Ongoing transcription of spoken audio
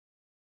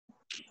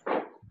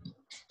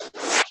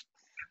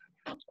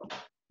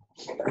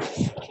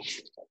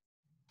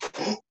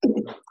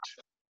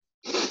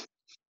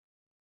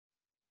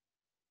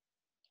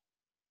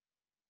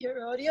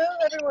Your audio?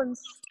 There's a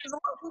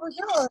lot of people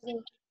here already.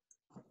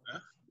 Huh?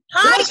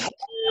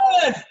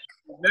 Hi!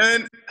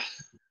 Then.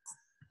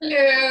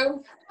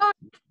 Hello.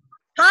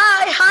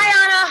 Hi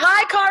Anna.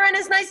 Hi Corin,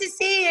 it's nice to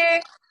see you.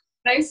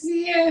 Nice to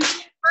see you.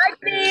 Hi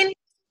Queen.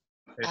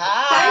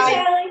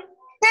 Hi, Sally.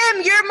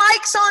 Tim, your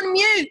mic's on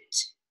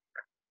mute.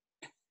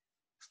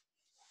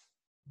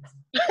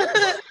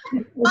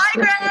 Hi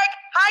Greg.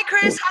 Hi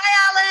Chris. Hi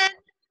Alan.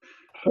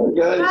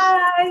 Hi guys.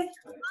 Hi.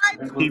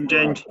 Hi. Team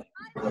Ginge.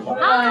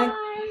 Hi.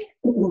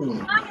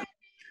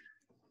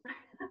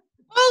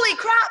 Holy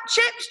crap,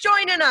 Chip's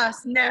joining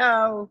us.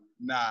 No.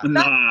 Nah. That's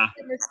Nah. a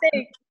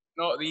mistake.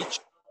 Not the.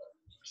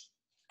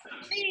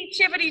 See,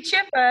 Chippity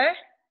Chipper.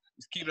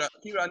 Just keep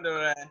it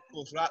under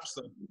close wraps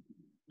though.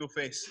 No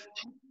face.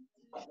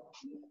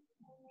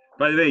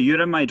 By the way,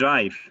 you're in my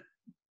drive.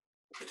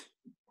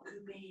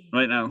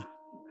 Right now.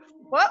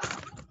 What?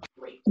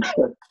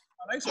 Oh,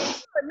 nice one.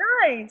 Oh,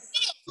 nice.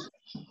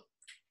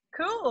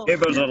 Cool.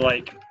 Neighbours are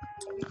like,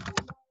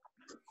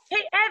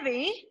 Hey,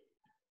 Evie.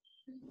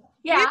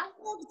 Yeah.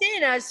 You logged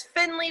in as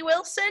Finley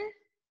Wilson?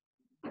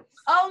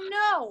 Oh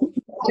no.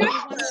 Give me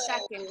 1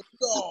 second.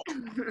 Oh, Who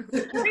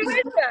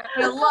is that?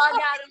 We'll log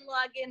out and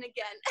log in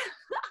again.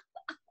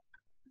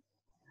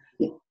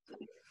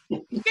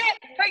 Chip,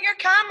 put your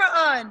camera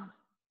on.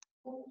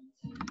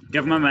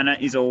 give him a minute,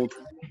 he's old.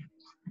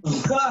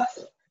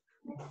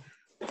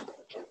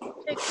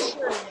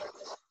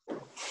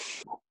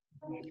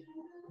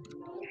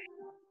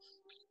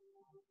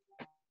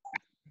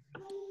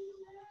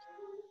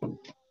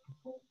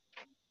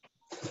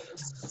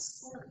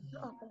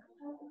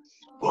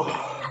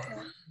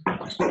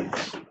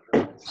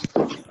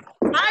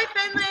 Hi,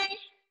 Finley.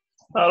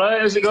 All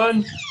right, how's it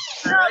going?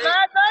 Not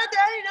bad,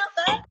 buddy. Not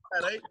bad.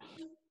 all right.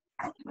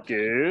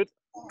 Good.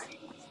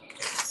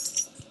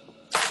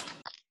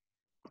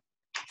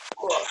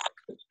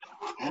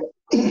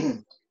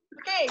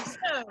 Okay,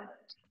 so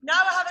now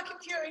I have a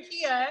computer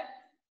here,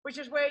 which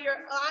is where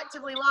you're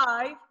actively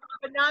live,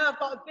 but now I've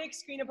got a big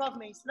screen above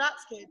me, so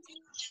that's good.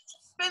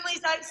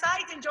 Finley's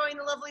outside enjoying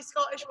the lovely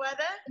Scottish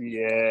weather.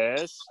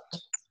 Yes.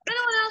 Has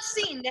anyone else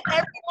seen that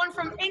everyone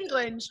from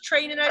England's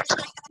training outside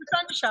in the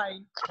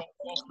sunshine?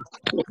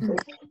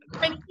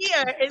 And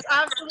here is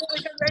absolutely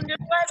horrendous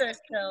weather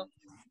still.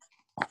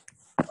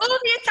 Oh,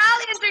 the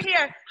Italians are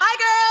here.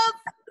 Hi,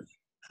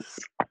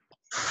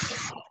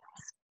 girls.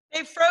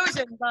 They've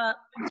frozen, but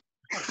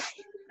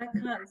I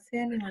can't see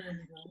anyone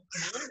anymore.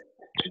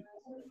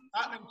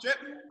 Happening, Chip.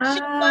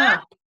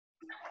 Ah,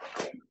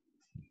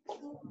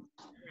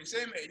 You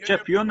say, mate?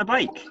 Chip, you on the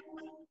bike?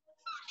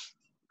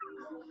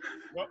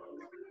 What?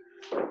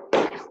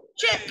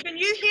 Chip, can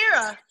you hear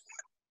us?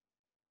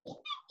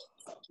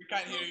 We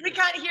can't hear you. We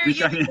can't hear We you.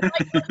 can't hear- The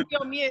mic must be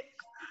on mute.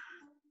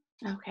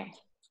 Okay.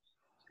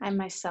 I'm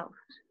myself.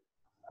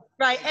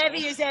 Right,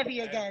 Evie is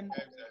Evie again.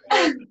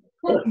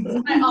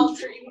 My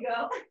alter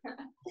ego.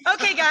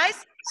 Okay,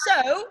 guys,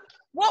 so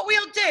what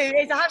we'll do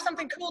is I have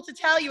something cool to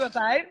tell you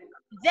about.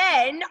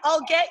 Then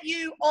I'll get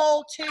you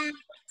all to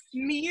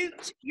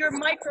mute your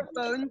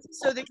microphones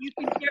so that you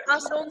can hear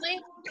us only.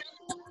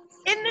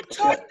 In the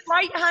top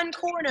right-hand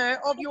corner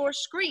of your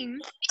screen,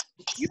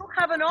 you'll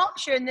have an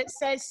option that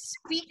says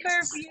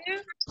speaker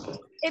view.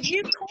 If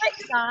you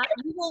click that,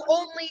 you will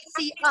only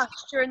see us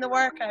during the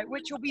workout,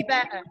 which will be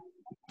better.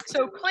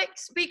 So click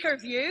speaker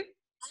view,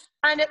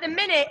 and at the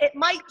minute, it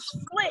might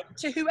split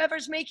to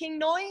whoever's making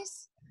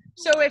noise.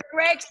 So if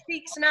Greg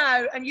speaks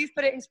now and you've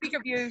put it in speaker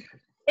view,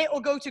 it will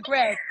go to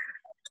Greg.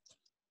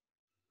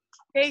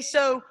 Okay,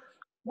 so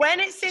when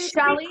it's in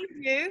Shelley? speaker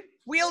view,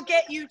 we'll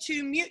get you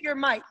to mute your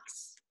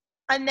mics,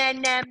 and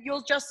then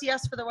you'll just see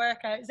us for the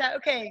workout. Is that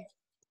okay?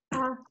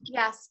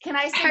 Yes. Can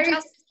I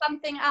suggest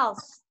something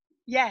else?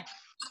 Yeah.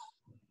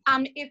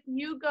 If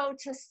you go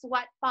to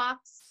SweatBox,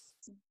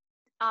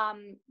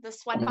 the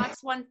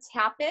SweatBox one,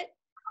 tap it,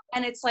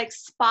 and it's like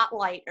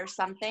spotlight or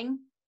something,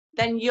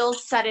 then you'll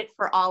set it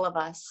for all of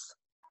us.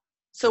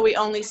 So we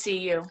only see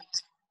you.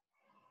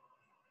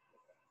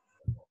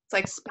 It's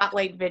like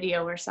spotlight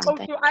video or Oh,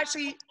 something. so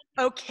actually,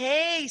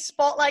 okay,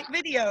 spotlight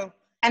video.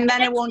 And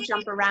then it won't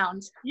jump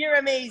around. You're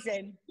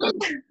amazing.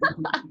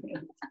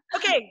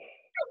 Okay,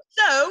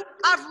 so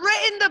I've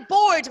written the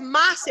board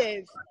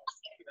massive.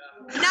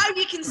 Now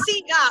you can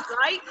see that,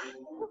 right?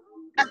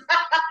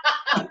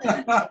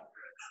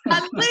 I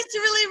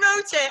literally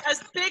wrote it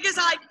as big as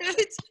I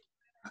could.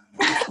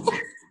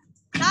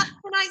 That's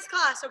tonight's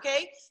class,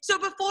 okay? So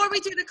before we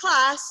do the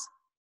class,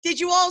 did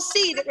you all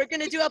see that we're going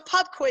to do a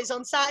pub quiz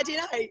on Saturday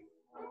night?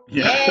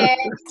 Yeah.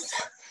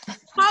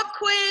 Pub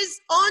quiz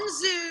on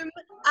Zoom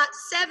at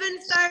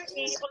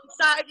 7:30 on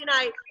Saturday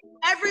night.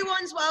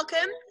 Everyone's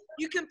welcome.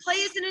 You can play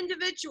as an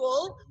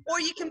individual or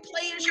you can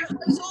play as your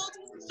household.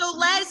 So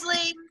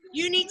Leslie,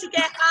 you need to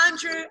get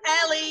Andrew,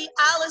 Ellie,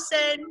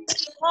 Alison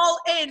all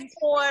in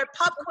for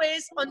pub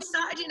quiz on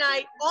Saturday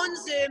night on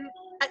Zoom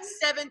at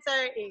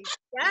 7:30.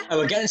 Yeah? Oh,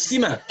 we're getting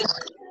steamer.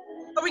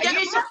 Are we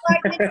getting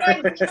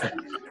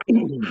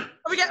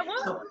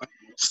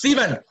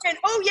Stephen.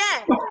 Oh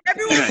yeah,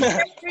 everyone can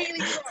get really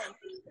drunk.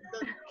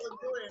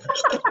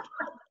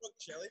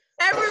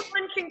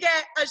 Everyone can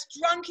get as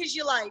drunk as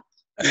you like.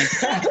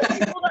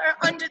 People that are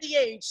under the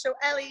age, so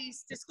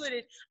Ellie's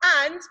excluded.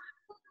 And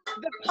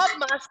the pub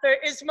master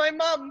is my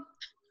mum.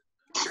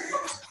 She's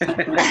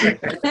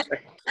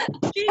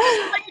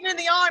fighting in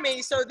the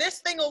army, so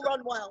this thing will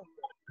run well.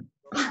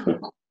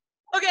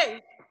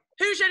 Okay,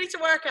 who's ready to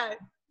work out?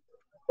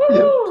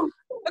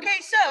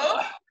 Okay, so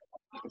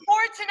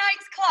for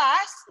tonight's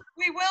class,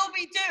 we will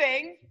be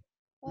doing.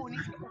 Oh, I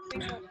need to get my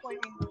finger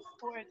pointing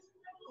towards.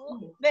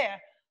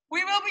 There.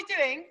 We will be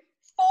doing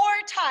 4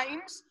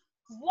 times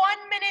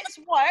 1 minute's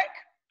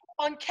work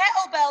on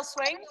kettlebell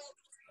swings,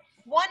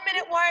 1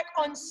 minute work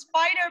on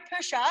spider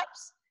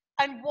push-ups,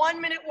 and 1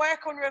 minute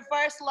work on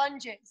reverse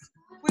lunges.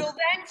 We'll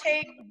then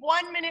take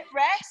 1 minute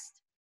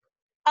rest,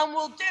 and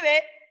we'll do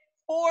it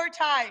 4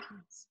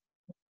 times.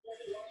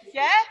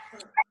 Yeah?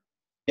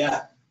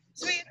 Yeah.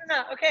 Sweet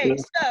enough. Okay,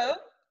 so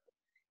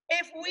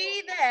if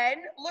we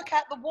then look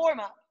at the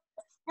warm-up,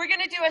 we're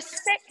going to do a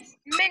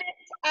 6-minute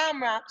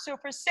AMRAP. So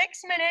for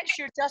 6 minutes,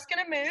 you're just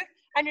going to move,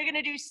 and you're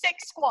going to do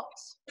 6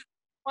 squats.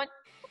 1,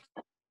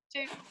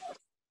 2,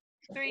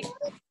 3,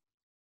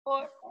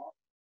 4,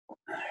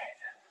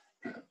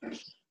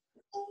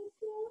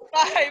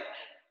 5,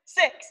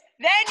 6.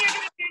 Then you're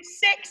going to do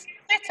 6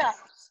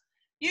 sit-ups.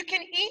 You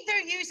can either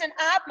use an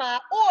ab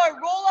mat or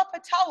roll up a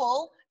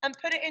towel and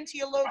put it into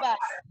your low back.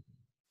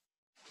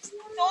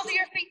 Shoulder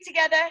your feet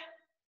together,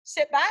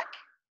 sit back,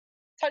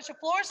 touch the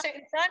floor, sit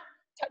in front,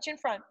 touch in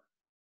front.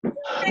 6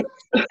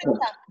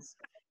 sit-ups.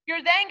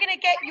 You're then going to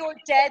get your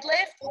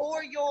deadlift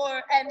or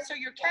your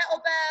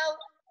kettlebell,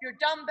 your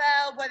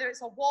dumbbell, whether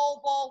it's a wall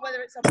ball,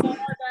 whether it's a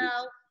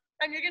barbell,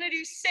 and you're going to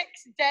do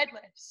 6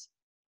 deadlifts.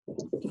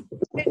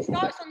 It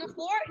starts on the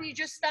floor and you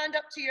just stand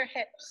up to your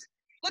hips.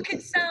 Look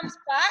at Sam's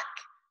back,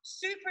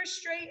 super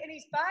straight in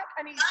his back,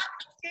 and his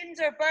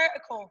shins are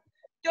vertical.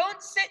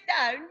 Don't sit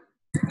down.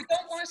 We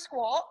don't want to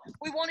squat.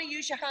 We want to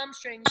use your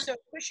hamstrings. So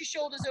push your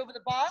shoulders over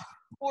the bar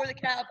or the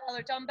kettlebell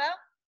or dumbbell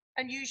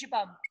and use your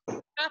bum.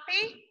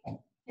 Happy?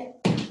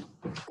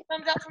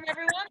 Thumbs up from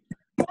everyone?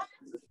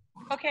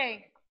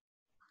 Okay.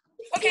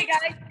 Okay,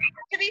 guys,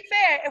 to be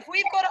fair, if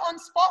we've got it on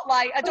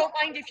spotlight, I don't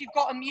mind if you've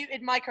got a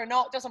muted mic or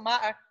not. It doesn't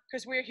matter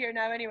because we're here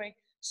now anyway.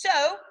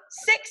 So,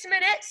 6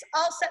 minutes,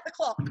 I'll set the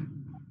clock.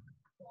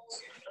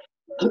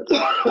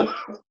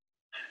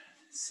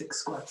 6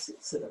 squats,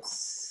 6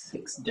 sit-ups,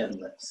 6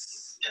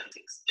 deadlifts.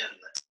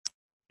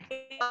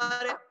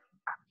 Got it.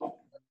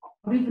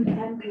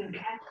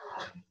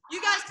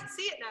 You guys can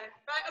see it now,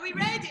 right? Are we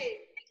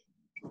ready?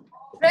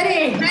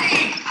 Ready.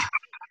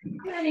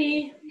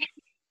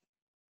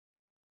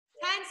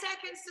 10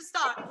 seconds to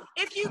start.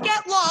 If you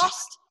get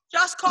lost,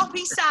 just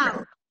copy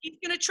Sam. He's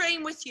going to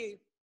train with you.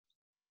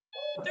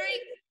 3,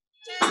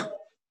 2,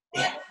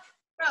 1,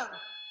 go.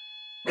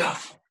 Go.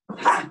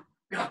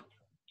 Go.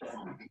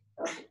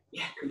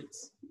 Yeah, good.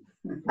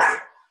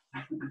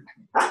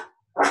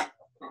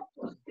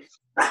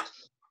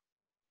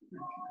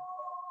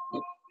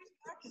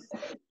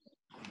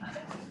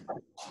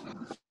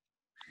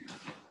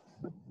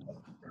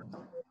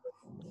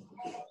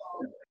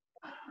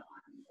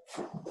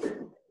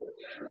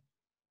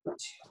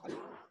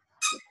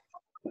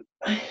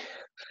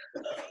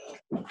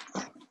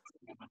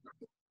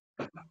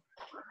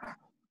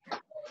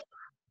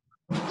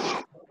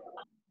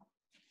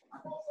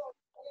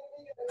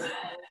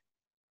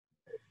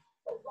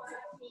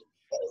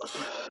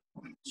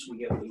 Should we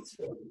get weights?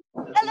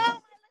 Hello,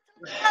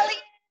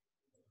 Ellie.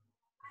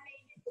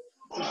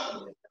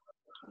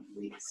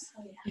 Weights.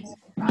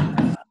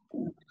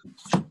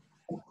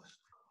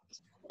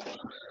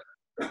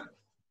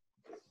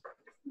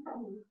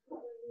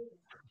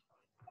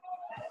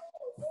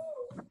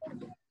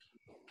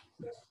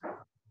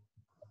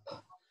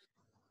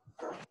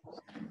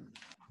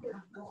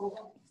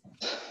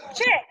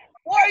 Chick,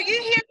 what are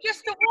you here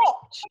just to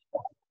watch?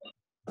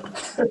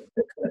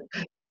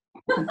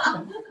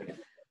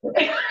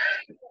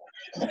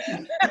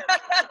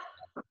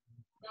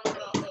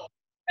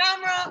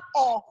 Camera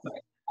off.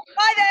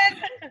 Bye then.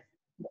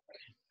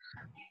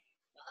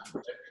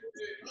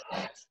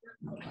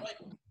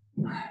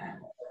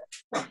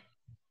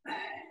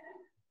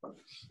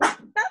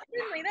 That's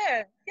really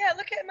there. Yeah,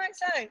 look at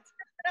Mike's eyes.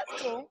 That's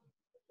cool.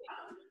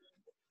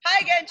 Hi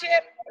again,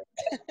 Chip.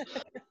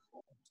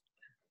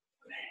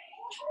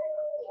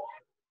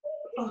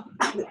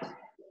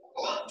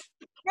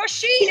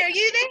 Roisin, are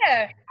you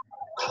there?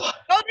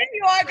 Oh, there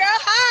you are, girl.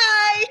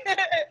 Hi.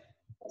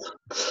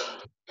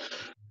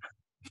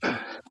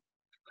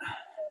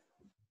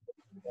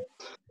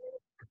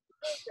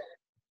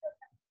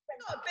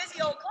 Got a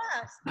busy old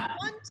class. 1,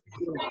 2,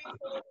 3, 4,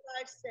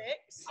 5,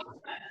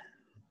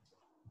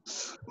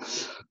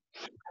 6.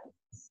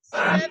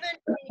 7, 8,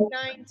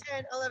 9,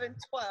 10, 11,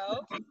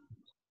 12.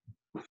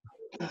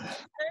 13,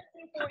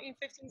 14,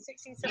 15,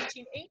 16,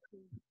 17, 18.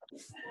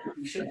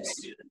 You should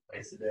just do this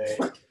twice a day.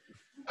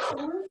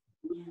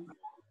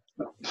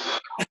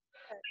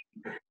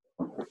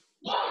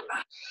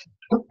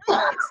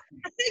 I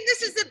think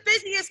this is the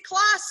biggest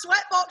class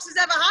SweatBox has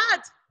ever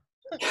had.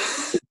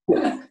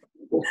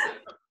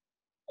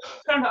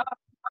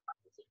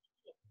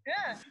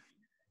 Yeah.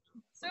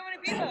 So many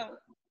people.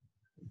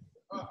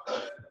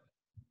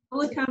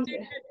 Holy cow.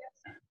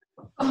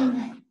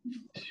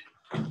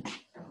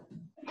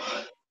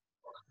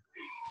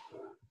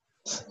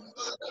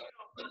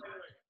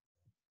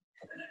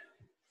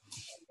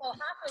 Well,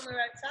 half of them are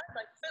outside,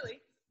 like Philly.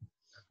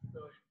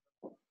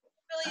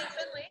 Philly and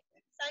Finley,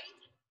 side.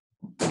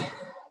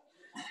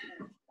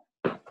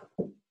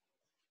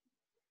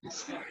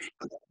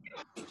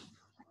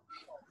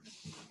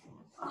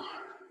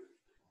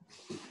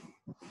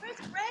 Where's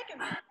Greg in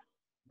there?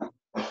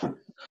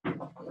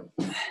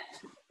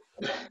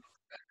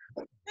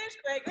 There's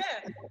Greg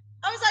there.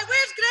 I was like,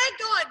 where's Greg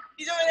going?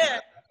 He's over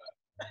there.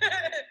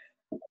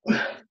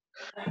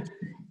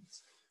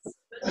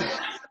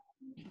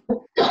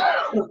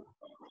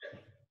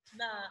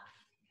 Nah,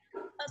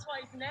 that's why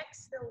his neck's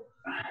still.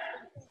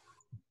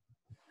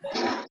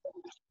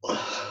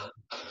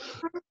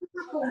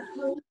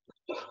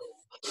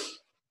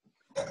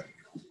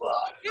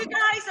 You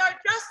guys are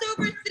just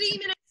over 3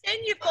 minutes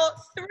in. You've got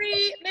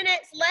 3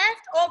 minutes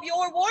left of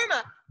your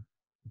warm-up.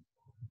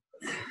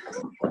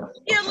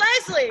 Here,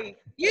 Leslie,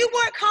 you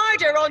work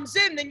harder on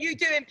Zoom than you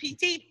do in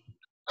PT.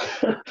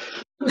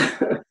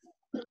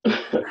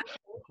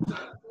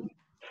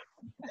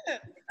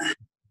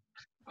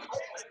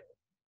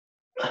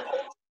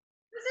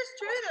 This is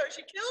true though,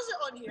 she kills it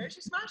on here,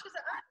 she smashes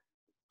it up.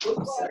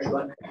 Oops, sorry,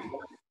 bud.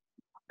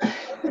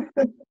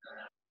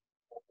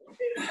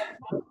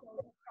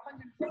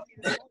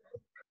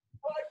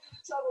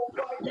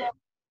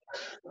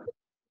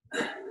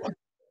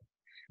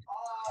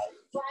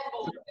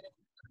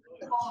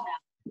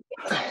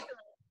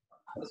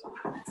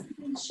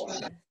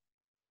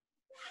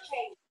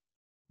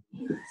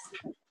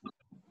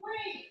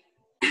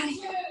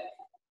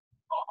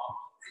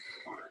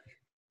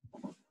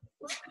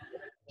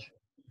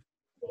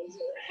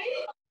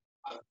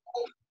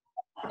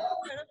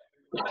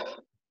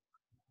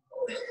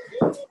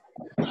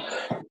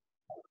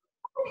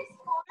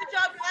 Good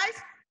job, guys.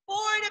 4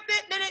 and a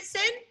bit minutes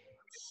in.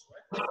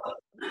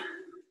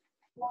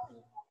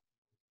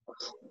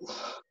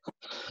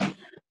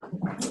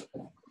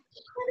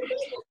 Where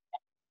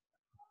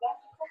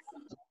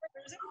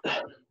is it?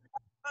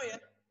 Oh, yeah.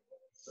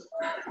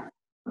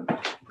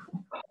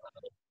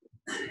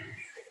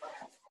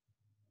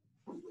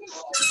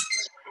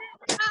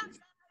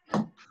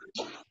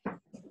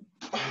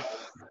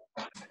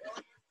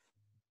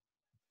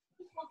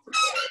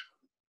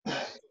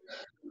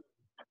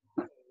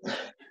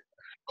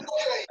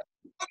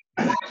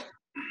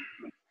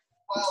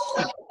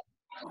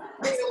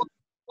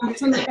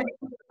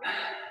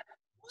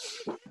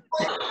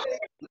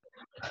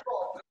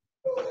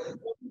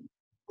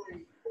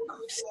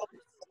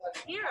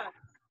 Here.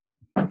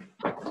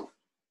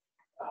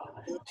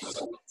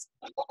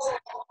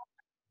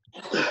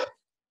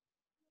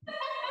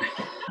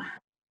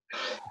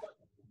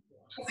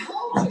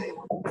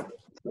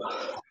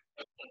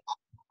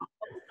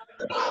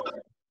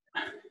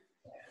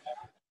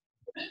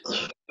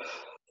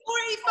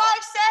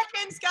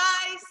 Seconds,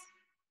 guys.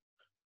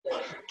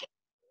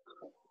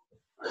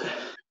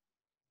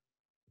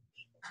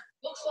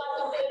 Looks like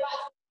I'm going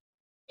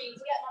to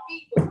get my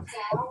feet boots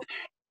out.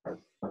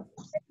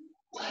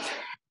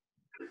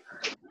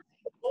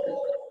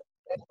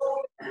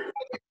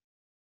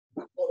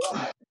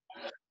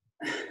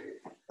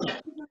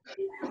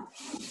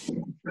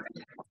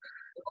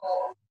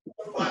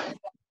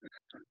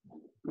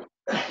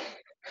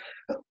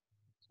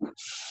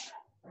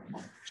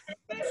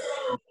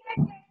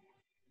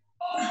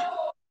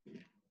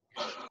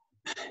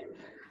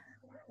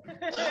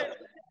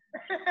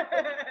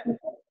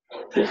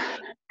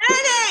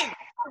 Ready?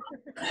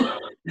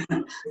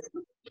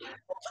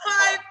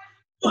 5,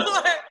 4,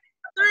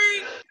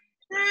 3,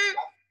 2,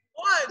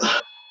 1.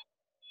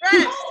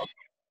 Rest.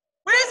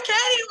 Where's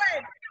Katie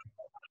went?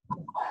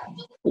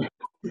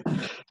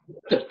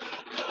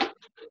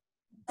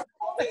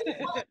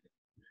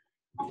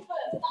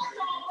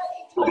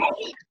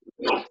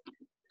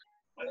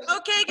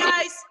 Okay,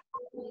 guys.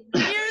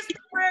 Here's the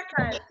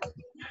workout.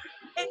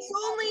 It's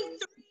only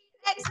 3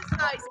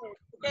 exercises,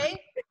 okay?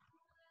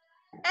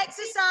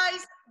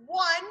 Exercise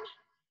 1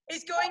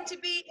 is going to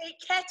be a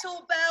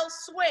kettlebell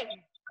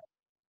swing.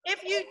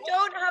 If you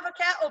don't have a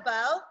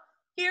kettlebell,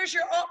 here's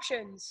your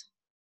options.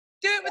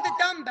 Do it with a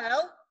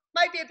dumbbell.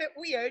 Might be a bit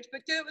weird,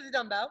 but do it with a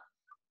dumbbell.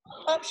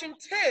 Option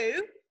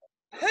 2,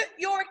 put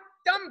your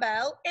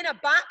dumbbell in a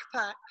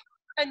backpack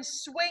and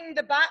swing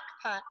the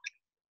backpack.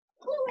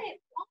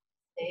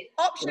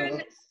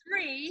 Option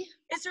 3,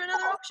 is there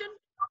another option?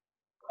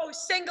 Oh,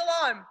 single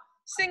arm.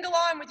 Single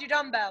arm with your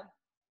dumbbell.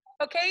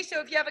 Okay, so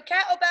if you have a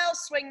kettlebell,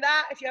 swing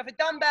that. If you have a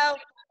dumbbell,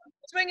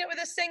 swing it with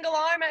a single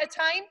arm at a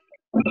time.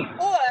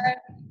 Or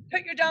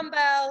put your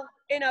dumbbell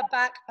in a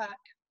backpack.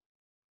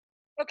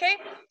 Okay,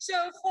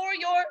 so for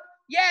your,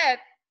 yeah,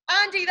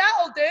 Andy,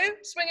 that'll do.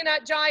 Swinging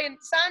that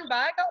giant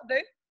sandbag, that'll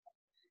do.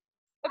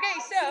 Okay,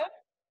 so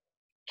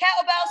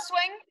kettlebell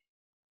swing.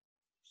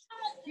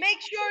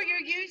 Make sure you're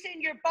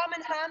using your bum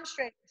and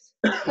hamstrings,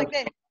 like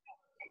this.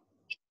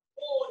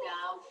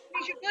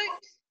 Use your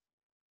glutes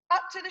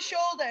up to the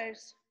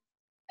shoulders.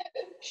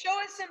 Show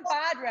us some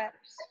bad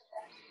reps.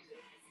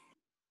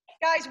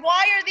 Guys,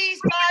 why are these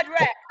bad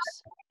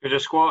reps? Because you're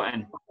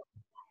squatting.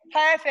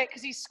 Perfect,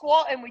 because he's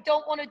squatting. We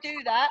don't want to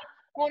do that.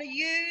 We want to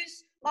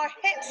use our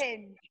hip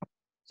hinge.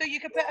 So you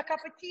can put a cup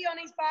of tea on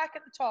his back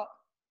at the top.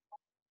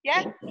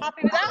 Yeah?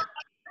 Happy with that?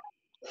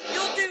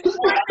 You'll do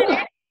 1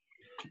 minute,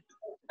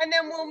 and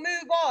then we'll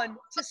move on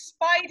to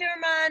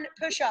Spiderman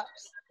push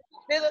ups.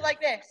 They look like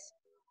this.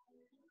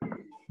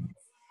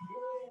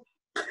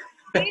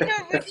 These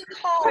are really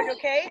hard,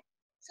 okay?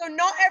 So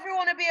not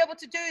everyone will be able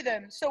to do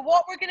them. So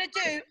what we're going to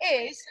do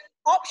is,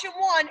 option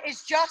 1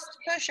 is just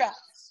push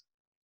ups.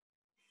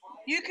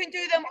 You can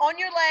do them on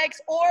your legs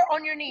or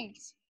on your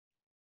knees.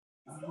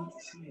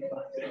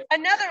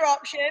 Another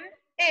option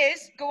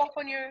is go up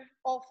on your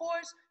all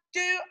fours,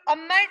 do a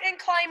mountain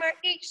climber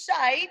each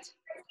side,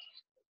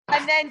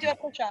 and then do a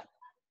push-up.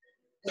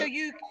 So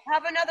you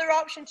have another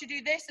option to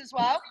do this as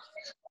well.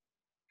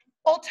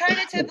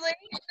 Alternatively,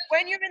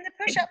 when you're in the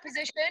push-up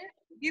position,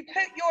 you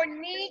put your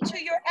knee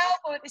to your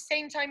elbow at the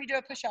same time you do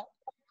a push-up.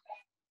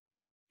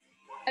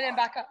 And then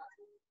back up.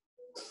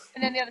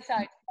 And then the other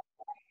side.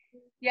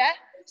 Yeah?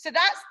 So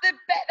that's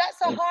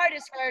the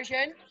hardest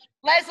version.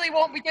 Leslie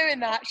won't be doing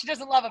that. She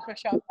doesn't love a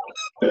push-up.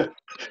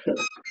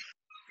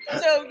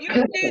 So you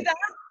can do that,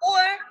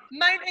 or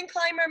mountain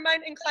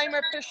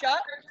climber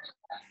push-up,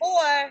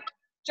 or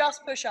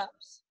just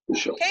push-ups.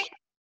 Okay?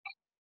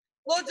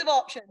 Loads of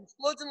options.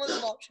 Loads and loads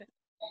of options.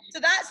 So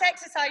that's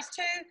exercise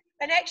 2.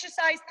 And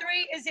exercise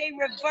 3 is a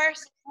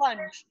reverse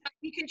lunge.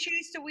 You can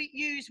choose to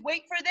use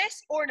weight for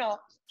this or not.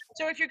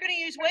 So if you're going to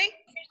use weight,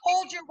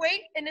 hold your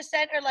weight in the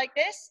center like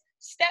this.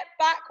 Step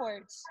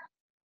backwards.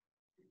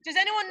 Does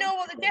anyone know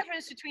what the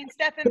difference between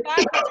stepping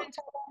backwards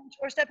into lunge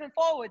or stepping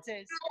forwards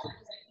is?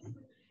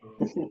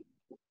 Different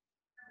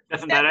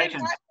Stepping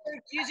directions.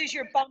 backwards uses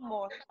your bum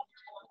more.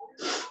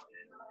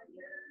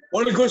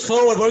 One goes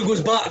forward, one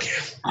goes back.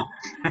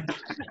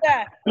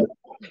 Yeah.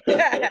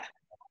 Yeah.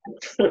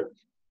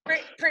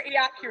 Pretty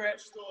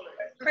accurate.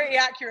 Pretty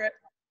accurate.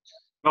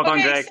 Well done,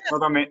 Okay, Greg. so Well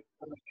done, mate.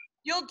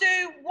 you'll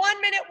do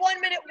 1 minute,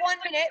 1 minute, 1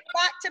 minute,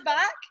 back to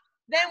back.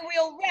 Then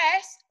we'll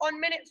rest on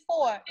minute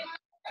 4.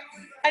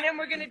 And then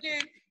we're going to do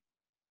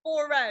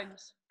 4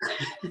 rounds.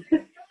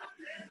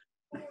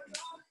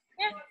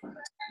 Yeah.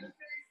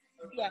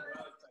 Yeah.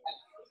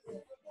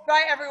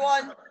 Right,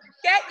 everyone.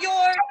 Get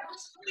your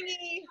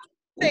swingy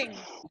thing.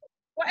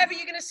 Whatever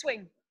you're going to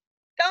swing.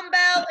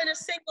 Dumbbell in a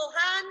single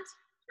hand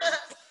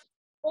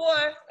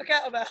or a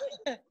kettlebell.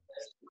 It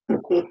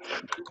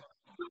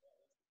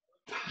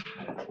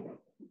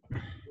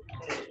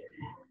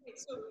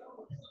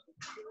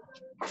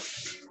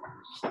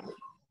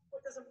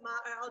doesn't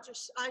matter.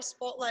 I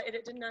spotlighted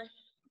it, didn't I?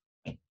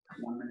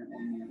 1 minute,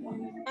 1 minute, 1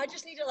 minute. I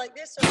just need it like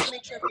this so I can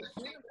make sure.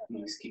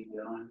 Please keep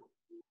going.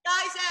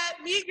 Guys,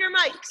 mute your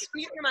mics.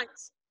 Mute your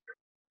mics.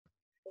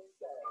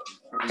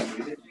 Are you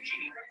muted?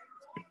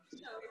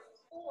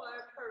 4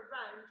 per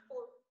round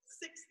for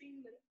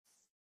 16 minutes.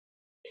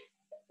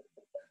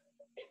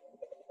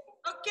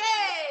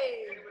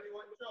 Okay.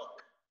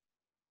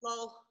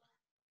 Lol.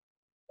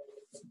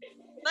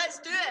 Let's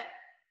do it.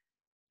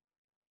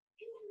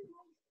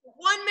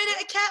 1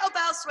 minute of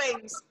kettlebell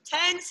swings.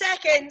 10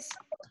 seconds.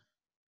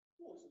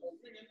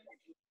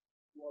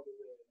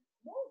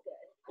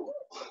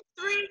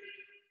 3,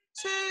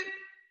 2,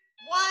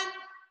 1,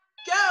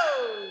 go.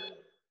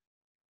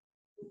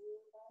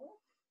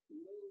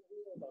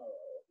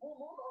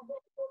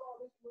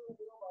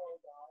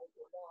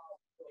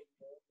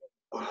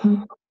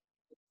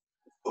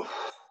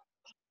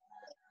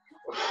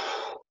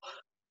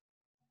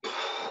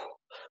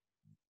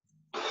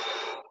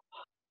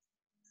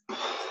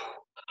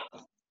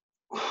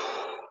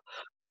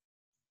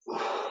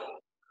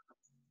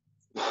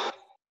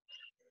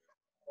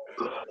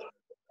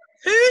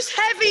 Who's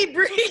heavy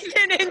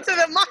breathing into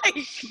the mic?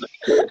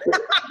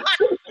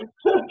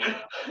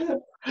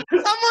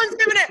 Someone's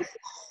doing it.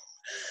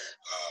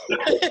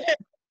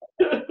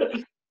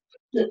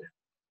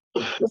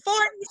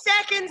 40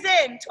 seconds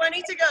in,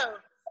 20 to go.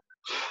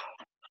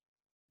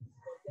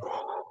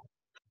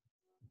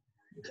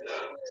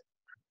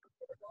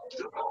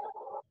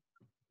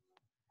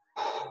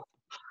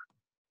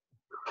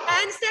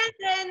 And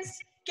seconds.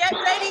 Get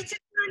ready to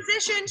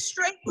transition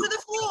straight to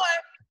the floor.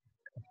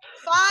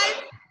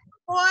 5,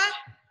 4,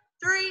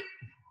 3,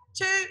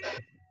 2,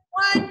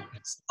 1.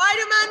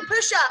 Spiderman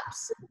push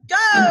ups.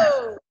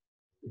 Go.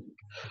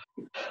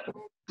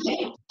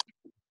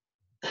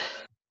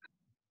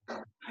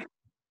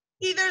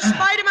 Either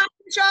Spiderman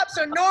push ups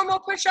or normal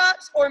push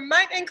ups or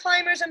mountain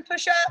climbers and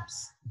push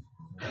ups.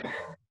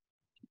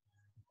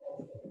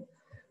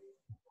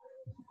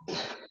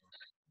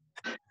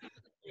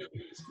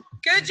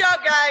 Good job,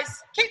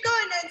 guys. Keep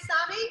going then,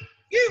 Sammy.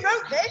 You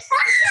wrote this.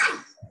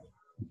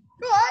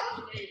 Go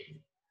on.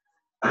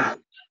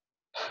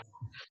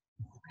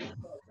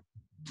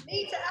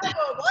 Knee to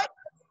elbow, boy.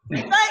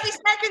 30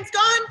 seconds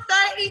gone,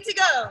 30 to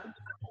go.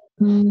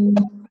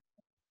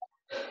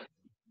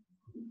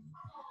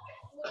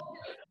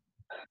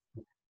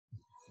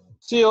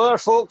 See you later,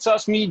 folks.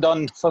 That's me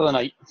done for the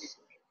night.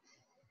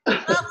 Well,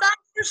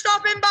 thanks for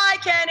stopping by,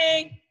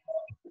 Kenny.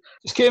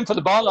 Just came for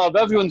the banter.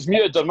 Everyone's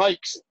muted their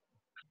mics.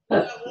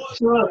 Yeah,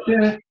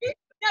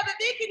 but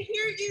they can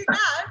hear you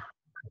now.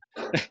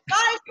 5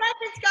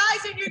 seconds,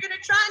 guys, and you're going to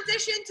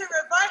transition to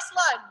reverse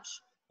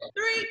lunge.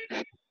 3,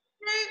 2,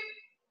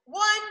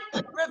 1,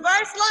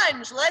 reverse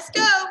lunge. Let's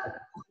go.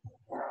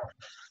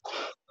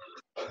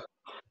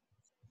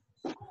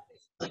 1, 2,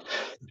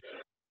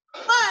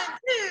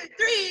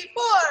 3,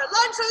 4.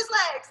 Lunge those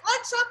legs.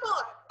 Lunge some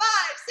more. 5,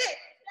 6,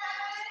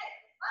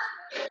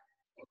 7,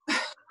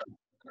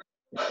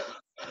 8.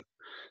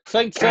 I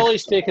think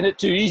Philly's taking it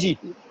too easy.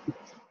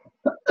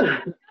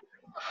 Barbell,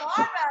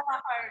 I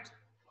heard.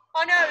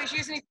 Oh no, he's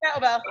using his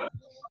kettlebell.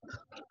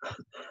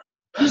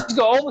 He's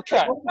got all the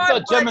kit. He's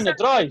got a gym in the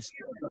drive.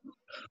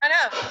 I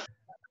know.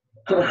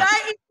 30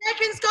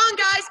 seconds gone,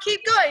 guys.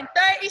 Keep going.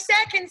 30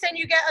 seconds and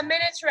you get a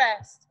minute's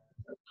rest.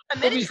 A But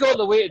minute. he's got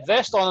the weighted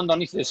vest on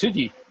underneath his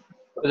hoodie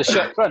with a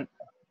shit print.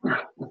 Keep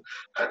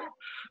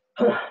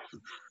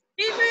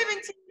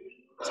moving to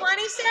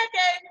 20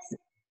 seconds.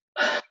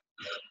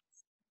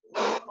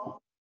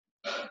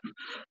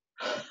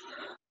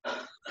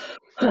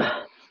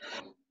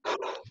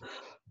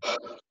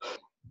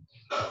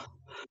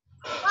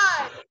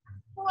 5,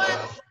 4, 3,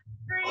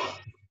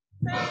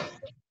 2,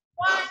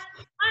 1.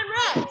 I'm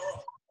rest.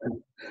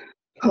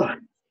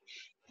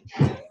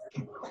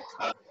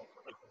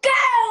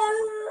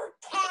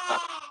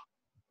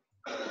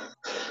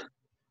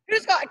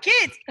 Who's got a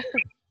kid?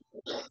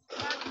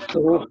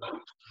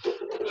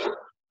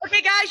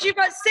 Okay, guys, you've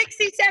got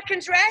 60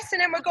 seconds rest,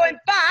 and then we're going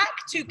back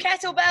to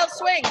kettlebell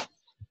swing.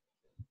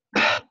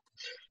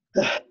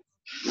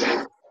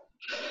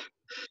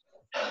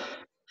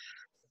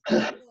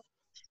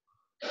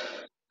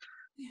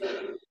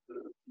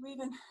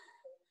 Leaving.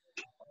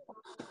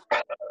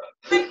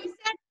 30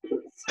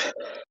 seconds.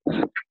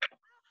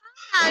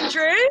 Hi,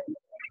 Andrew.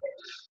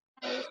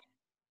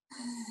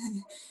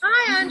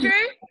 Hi,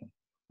 Andrew.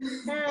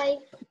 Hi.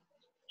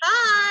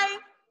 Hi.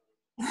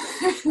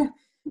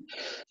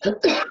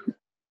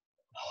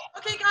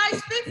 Okay,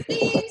 guys,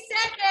 15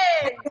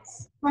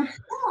 seconds. I'm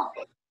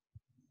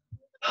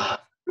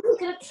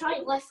gonna try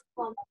left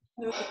one.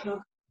 No.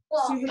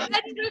 What?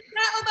 Let's do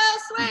kettlebell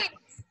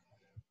swings.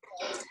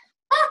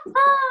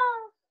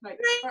 Right,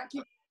 3, back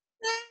you.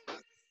 2,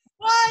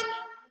 1,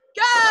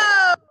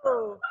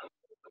 go.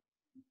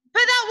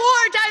 Put that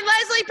water down,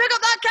 Leslie. Pick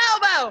up that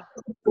kettlebell.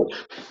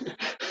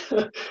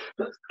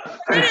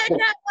 Minute of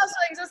kettlebell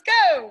swings. Let's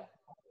go.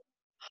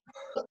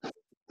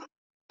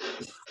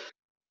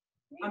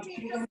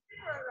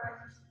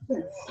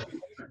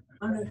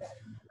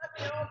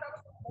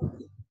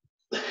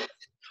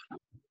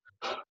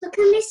 So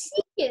can we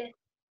see you?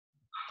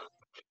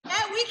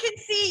 Yeah, we can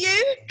see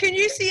you. Can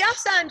you see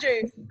us,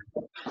 Andrew?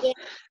 Yeah.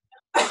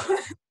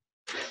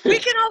 We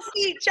can all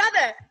see each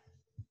other.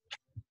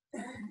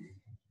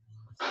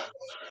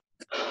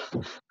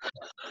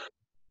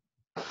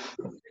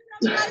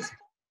 Guys, 40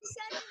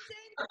 seconds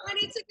in,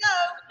 20 to go.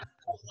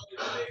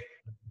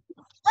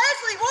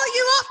 Leslie, what are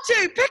you up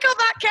to? Pick up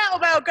that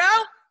kettlebell,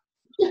 girl.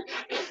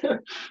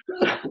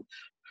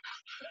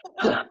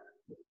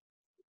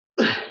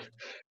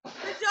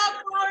 Good job,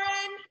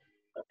 Lauren.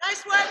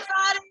 Nice work,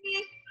 Patty.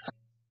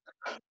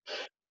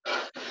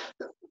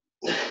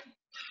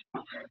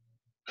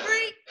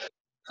 3,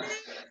 2,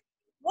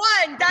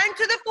 1. Down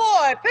to the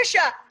floor.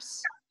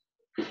 Push-ups.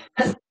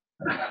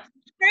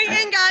 Straight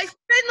in, guys.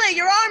 Finley,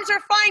 your arms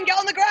are fine. Get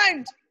on the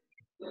ground.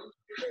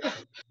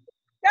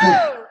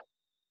 Go.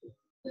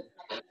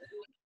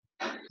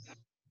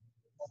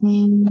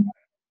 Come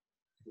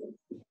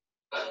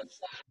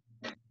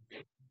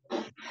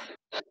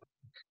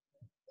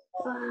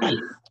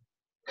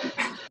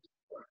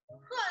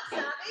on,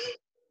 Sammy.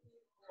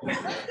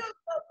 Let's go.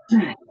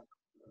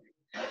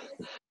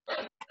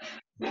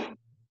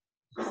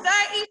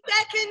 30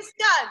 seconds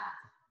done.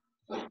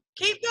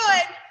 Keep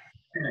going.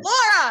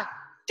 Laura,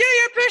 do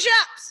your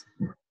push-ups.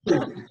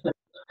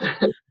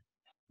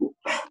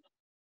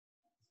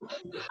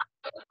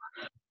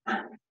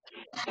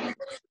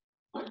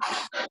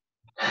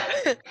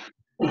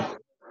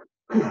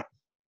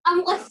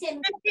 I'm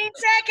lifting. 15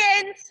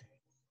 seconds.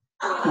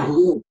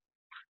 5,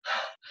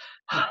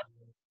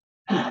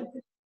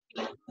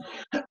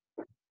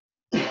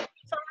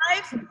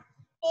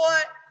 4,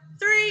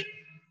 3,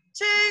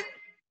 2,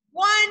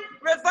 1.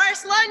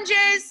 Reverse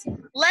lunges.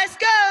 Let's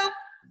go.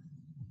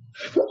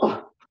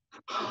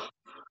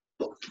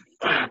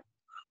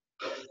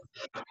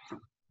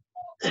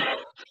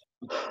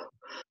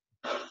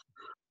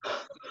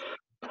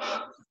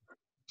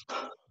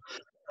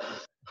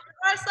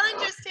 Reverse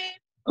lunges, team.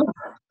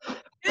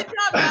 Good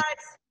job,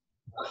 guys.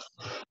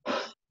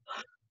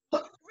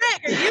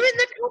 Greg, are you in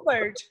the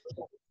cupboard?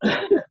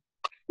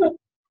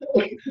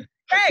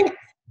 Greg,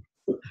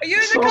 are you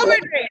in the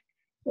cupboard, mate?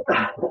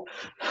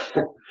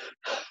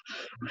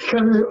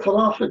 Can we for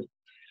laughing?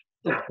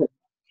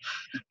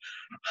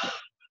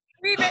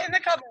 Leave it in the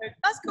cupboard.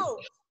 That's cool.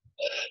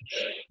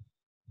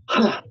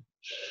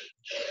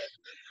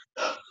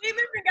 Keep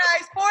moving,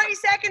 guys. 40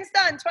 seconds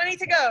done. 20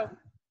 to go.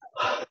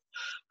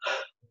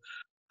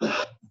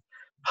 Let's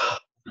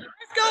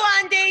go,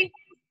 Andy.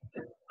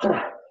 10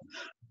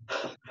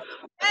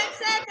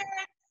 seconds.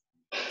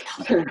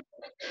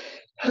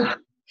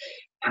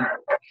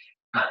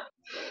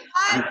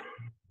 5,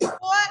 4,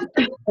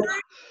 3, 2,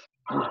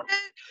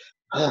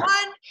 1.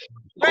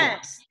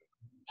 Rest.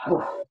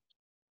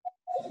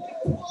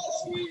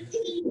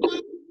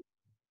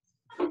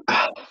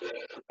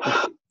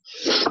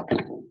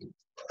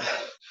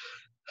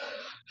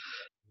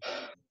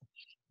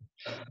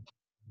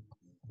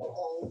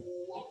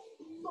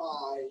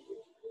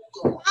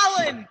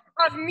 Alan,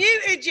 I've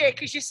muted you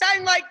because you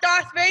sound like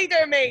Darth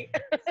Vader, mate.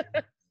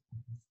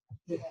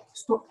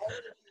 Stop.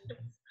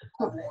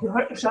 You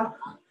hurt yourself.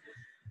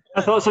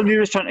 I thought somebody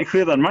was trying to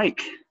clear their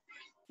mic.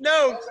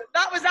 No,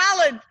 that was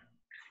Alan.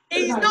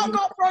 He's not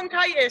got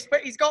bronchitis,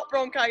 but he's got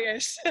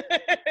bronchitis.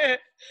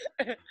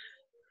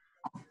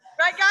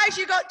 Right, guys,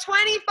 you got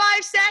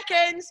 25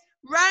 seconds.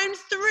 Round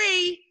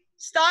 3,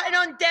 starting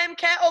on dem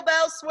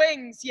kettlebell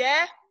swings,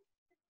 yeah?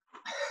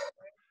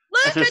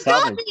 Look at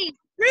Dobby!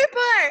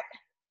 Rupert!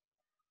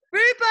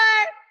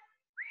 Rupert!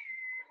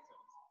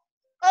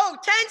 Oh,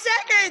 10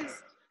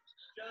 seconds!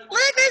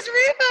 Look, there's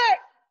Rupert!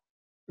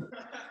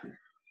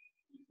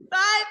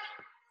 5,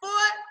 4,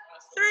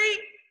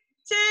 3,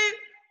 2,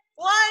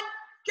 1,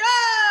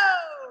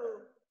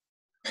 go!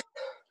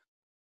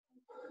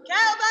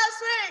 Kettlebell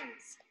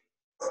swings!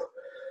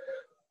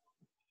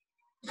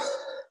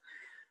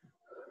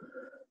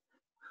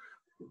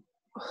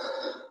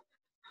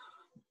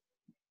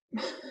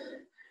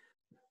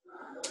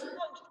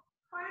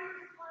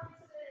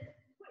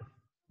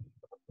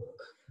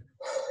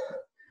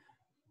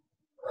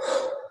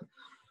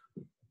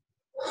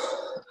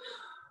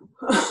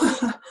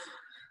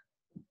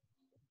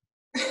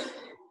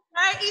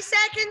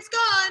 Seconds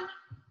gone.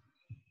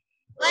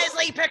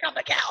 Leslie, pick up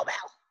the cowbell.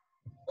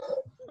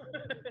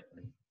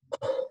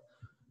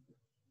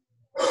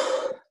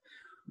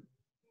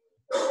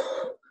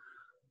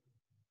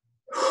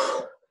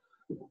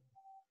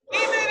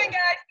 Keep moving,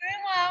 guys.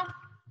 Doing well.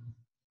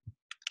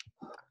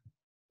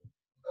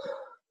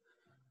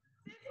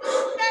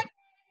 15 seconds.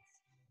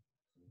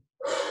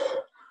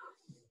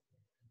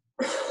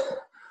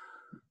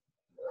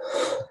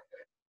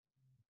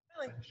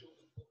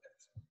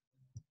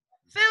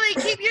 Philly,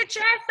 keep your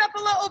chest up a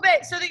little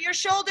bit so that your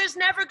shoulders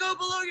never go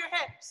below your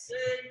hips.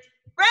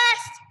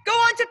 Rest. Go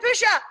on to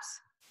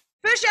push-ups.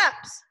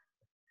 Push-ups.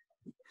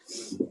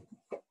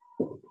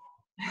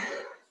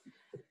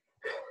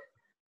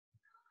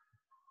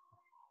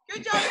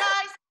 Good job,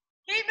 guys.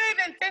 Keep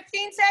moving.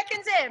 15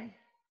 seconds in.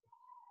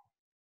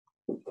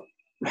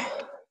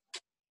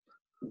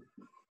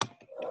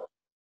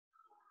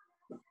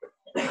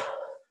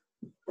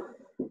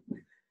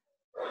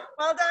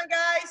 Well done,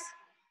 guys.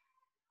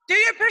 Do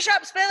your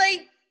push-ups,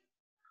 Philly.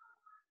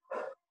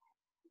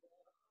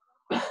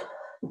 Doing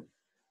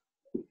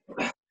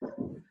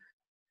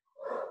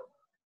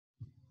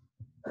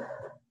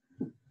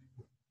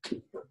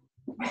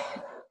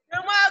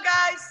well,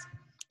 guys.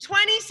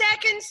 20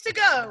 seconds to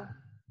go.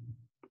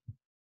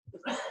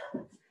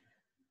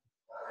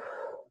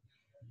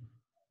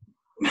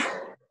 10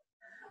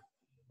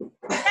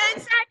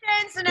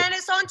 seconds, and then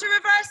it's on to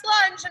reverse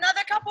lunge.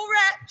 Another couple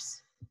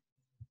reps.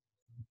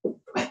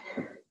 5,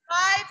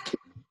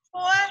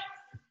 4,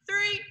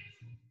 3,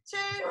 2,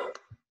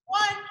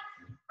 1.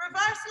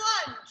 Reverse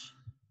lunge.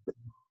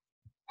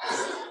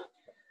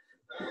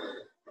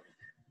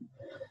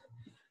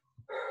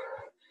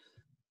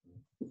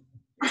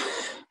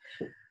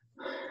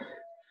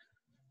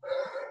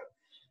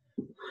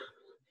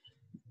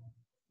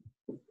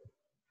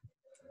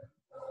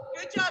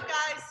 Good job,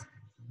 guys.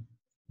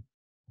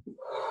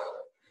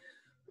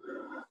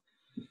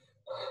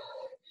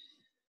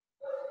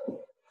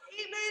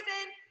 Keep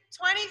moving.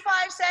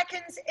 25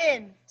 seconds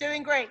in.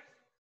 Doing great.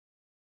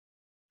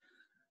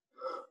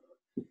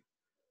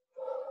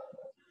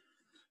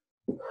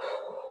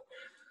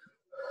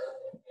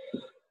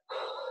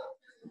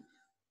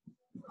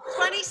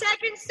 Twenty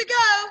seconds to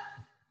go.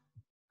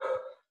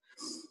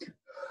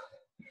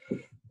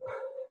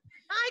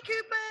 Hi,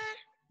 Cooper.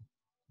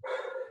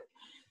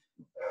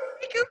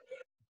 Hey, Cooper.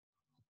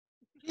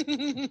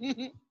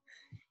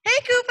 Hey,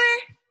 Cooper.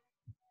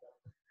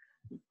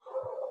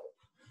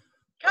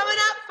 Coming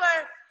up for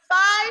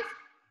 5,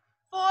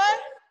 4,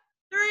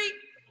 3,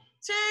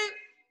 2,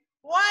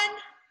 1.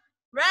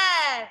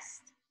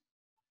 Rest.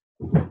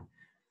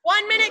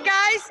 1 minute,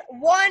 guys.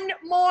 One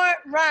more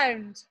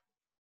round.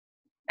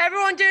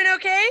 Everyone doing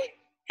okay?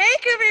 Hey,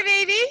 Cooper,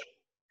 baby.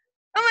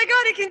 Oh my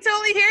God, he can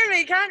totally hear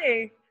me, can't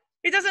he?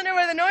 He doesn't know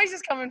where the noise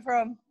is coming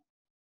from.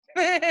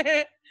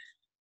 Everyone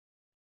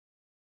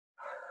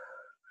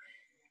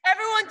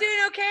doing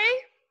okay?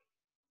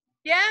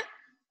 Yeah?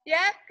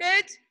 Yeah?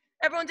 Good?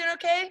 Everyone doing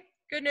okay?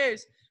 Good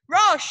news.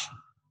 Rosh,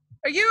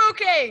 are you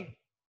okay?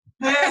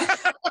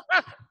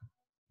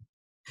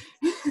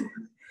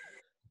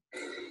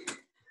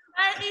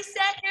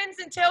 seconds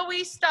until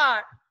we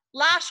start.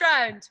 Last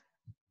round.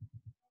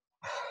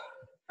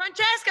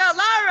 Francesca,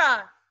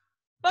 Lara,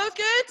 both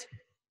good?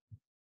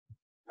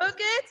 Both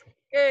good?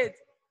 Good.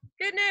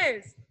 Good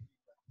news.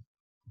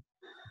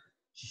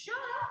 Shut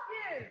up,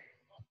 you.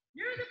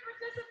 You're the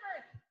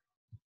participant.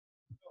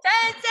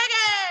 10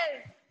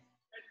 seconds.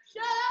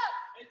 Shut up.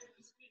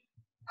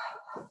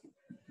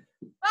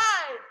 5,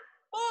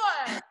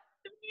 4,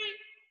 3,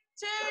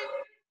 2,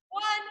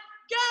 1,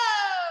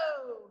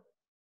 go.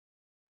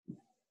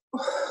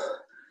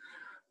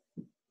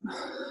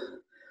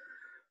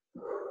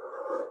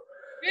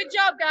 Good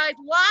job, guys.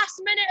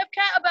 Last minute of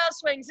kettlebell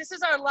swings. This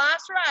is our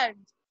last round.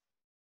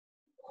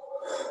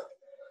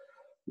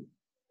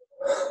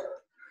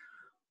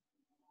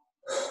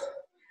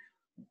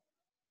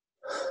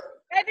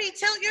 Evie,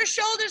 tilt your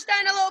shoulders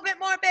down a little bit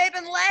more, babe,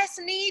 and less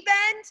knee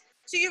bend,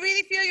 so you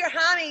really feel your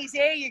hammies.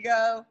 There you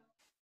go.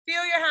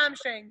 Feel your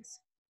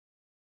hamstrings.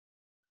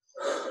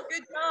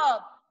 Good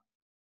job.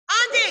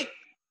 Andy,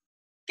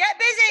 get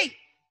busy.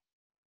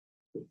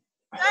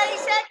 30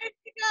 seconds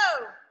to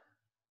go.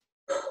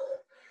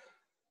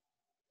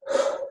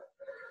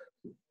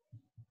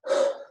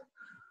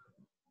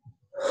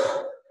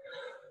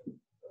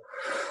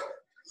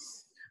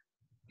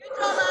 Good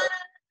job, Anna.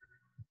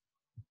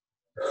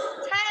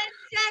 10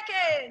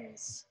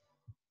 seconds.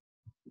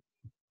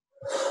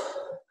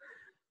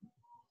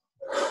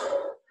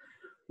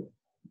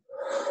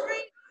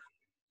 3,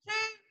 2,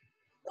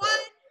 1.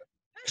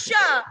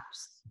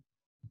 Push-ups.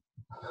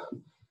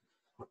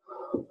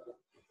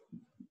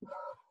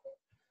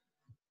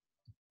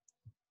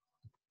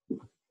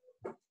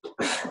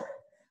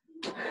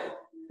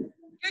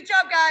 Good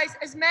job, guys.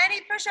 As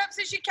many push-ups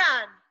as you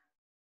can.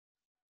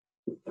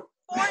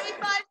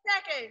 45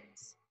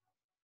 seconds.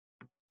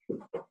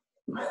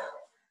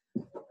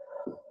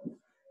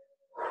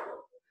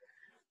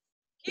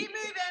 Keep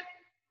moving.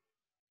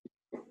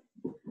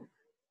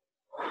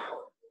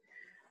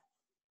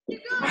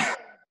 Keep going.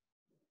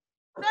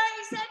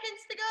 30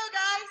 seconds to go,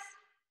 guys.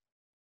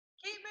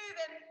 Keep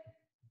moving.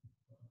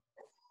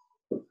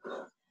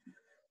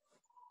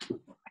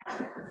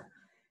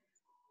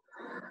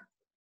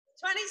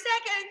 20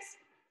 seconds.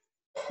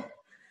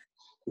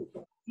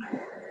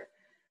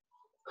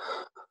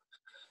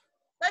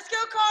 Let's go,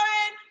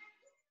 Corin.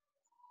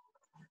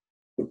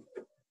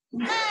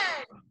 10.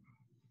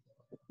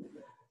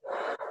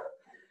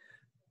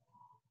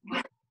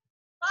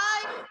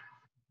 5,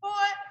 4,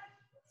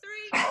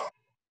 3, 2,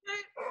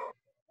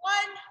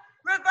 1.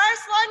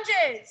 Reverse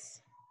lunges.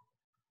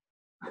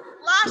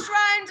 Last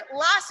round,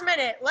 last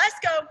minute. Let's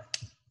go.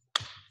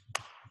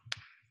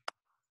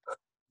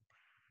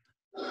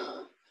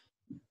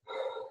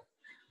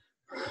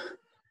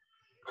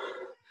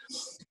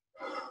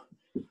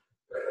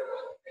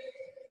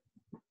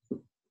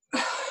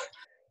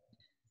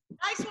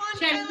 Nice one,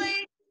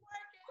 Kelly.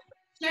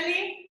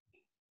 Shelly?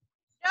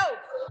 Go.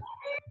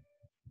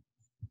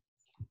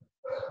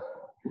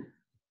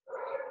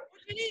 What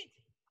do you need?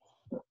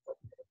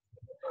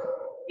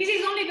 This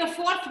is only the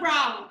 4th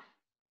round.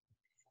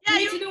 Yeah, you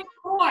need to do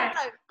 4.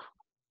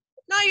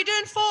 No, you're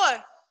doing 4.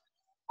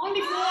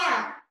 Only 4.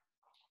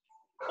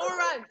 4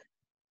 rounds.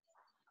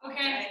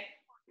 Okay.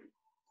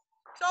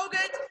 So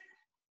good.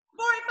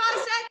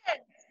 45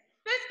 seconds.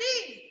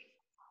 15.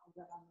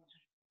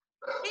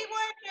 Keep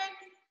working.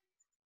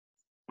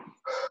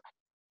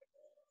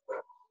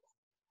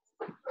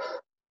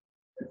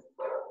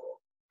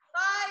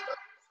 5,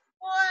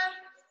 4,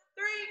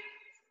 3,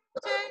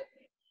 2,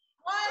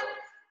 1.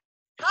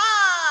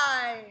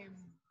 Time.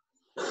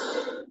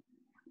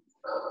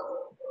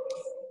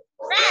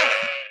 Rest.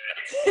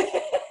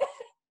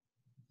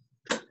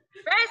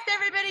 Rest,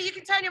 everybody. You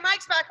can turn your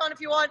mics back on if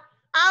you want.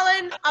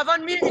 Alan, I've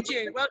unmuted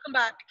you. Welcome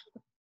back.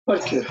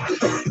 Thank you.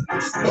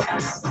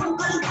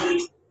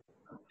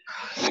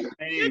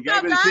 Good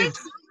job, guys.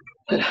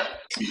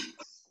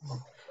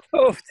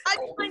 Oh, How'd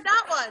you find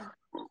that one?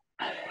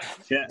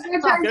 yeah.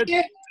 Good.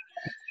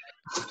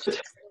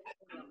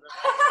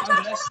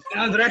 I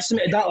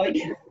underestimated that, like.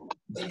 He's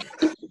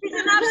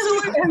an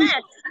absolute mess.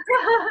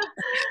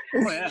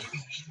 Oh, yeah.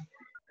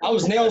 That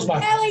was nails,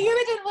 man. Ellie,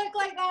 you didn't look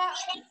like that.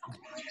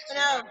 I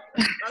know.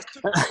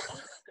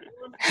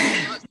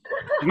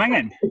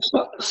 Minging.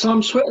 So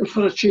I'm sweating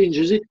for a change,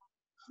 is he?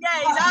 Yeah,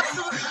 he's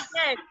absolutely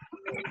dead.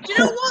 Do you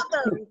know what,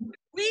 though?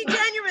 We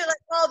genuinely,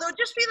 they'll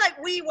just be like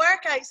wee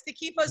workouts to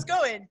keep us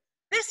going.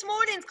 This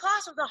morning's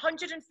class was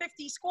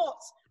 150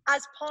 squats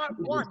as part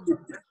 1.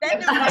 Then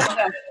there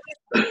was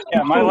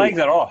Yeah, my legs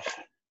are off.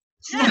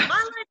 yeah,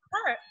 my legs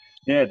hurt.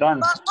 Yeah, done.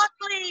 But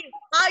luckily,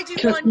 I do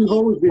Kiss one, me, he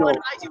always does be one,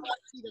 off. I do one,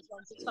 he does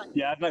one, so it's fine.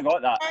 Yeah, I've not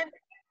got that.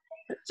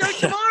 So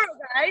tomorrow,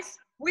 guys,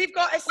 we've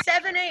got a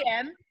 7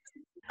 a.m.,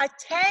 a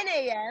 10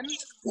 a.m.,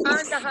 and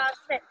a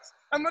 6:30.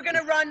 And we're going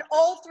to run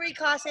all 3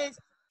 classes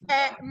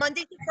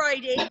Monday to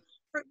Friday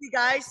for you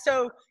guys.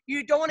 So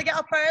you don't want to get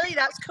up early,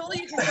 that's cool.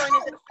 You can join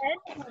us at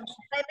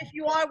 10. If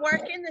you are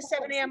working, the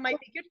 7 a.m. might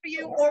be good for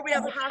you, or we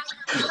have a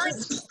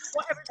 6:30,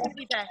 whatever's going to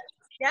be best.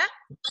 Yeah?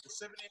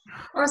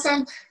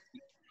 Awesome.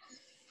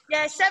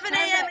 Yeah, 7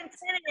 a.m. and 10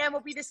 a.m.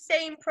 will be the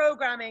same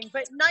programming,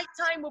 but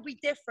nighttime will be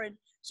different.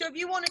 So if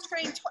you want to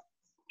train,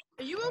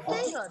 are you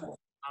okay, hon?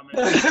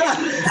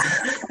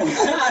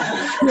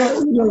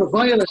 You're a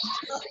virus.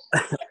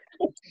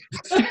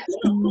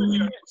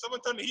 Someone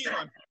turn the heat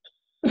on.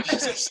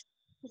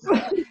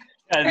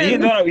 Yeah, the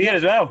heating on out here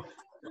as well.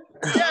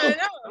 Yeah, I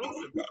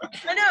know.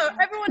 I know.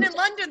 Everyone in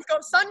London's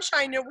got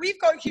sunshine and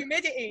we've got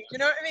humidity. You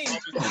know what I mean?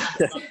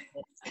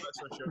 That's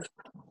for sure.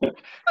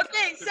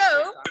 Okay,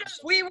 so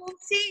we will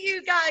see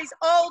you guys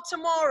all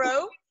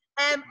tomorrow.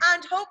 And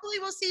hopefully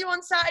we'll see you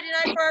on Saturday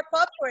night for our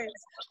pub quiz.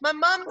 My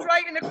mum's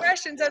writing the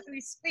questions as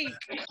we speak.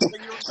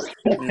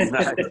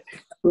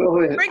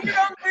 Bring your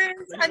own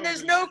booze, and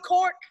there's no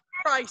cork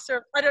price,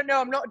 or I don't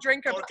know, I'm not a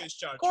drinker. Corkage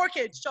charge.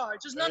 Corkage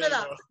charge. There's none of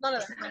that. None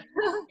of that.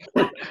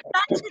 Thanks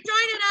for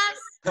joining us.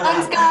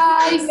 Thanks,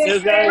 guys.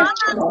 Cheers, guys.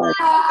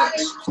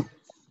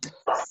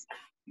 Bye.